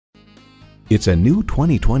It's a new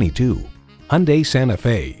 2022 Hyundai Santa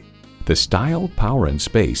Fe. The style, power, and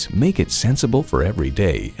space make it sensible for every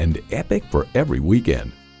day and epic for every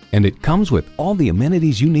weekend. And it comes with all the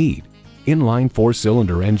amenities you need. Inline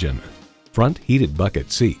 4-cylinder engine, front heated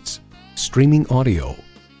bucket seats, streaming audio,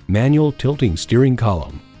 manual tilting steering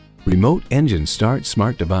column, remote engine start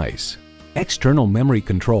smart device, external memory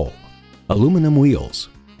control, aluminum wheels,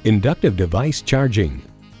 inductive device charging,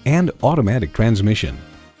 and automatic transmission.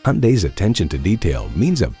 Hyundai's attention to detail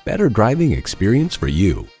means a better driving experience for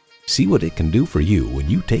you. See what it can do for you when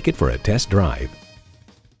you take it for a test drive.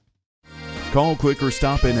 Call, click, or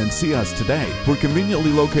stop in and see us today. We're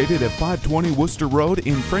conveniently located at 520 Worcester Road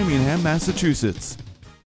in Framingham, Massachusetts.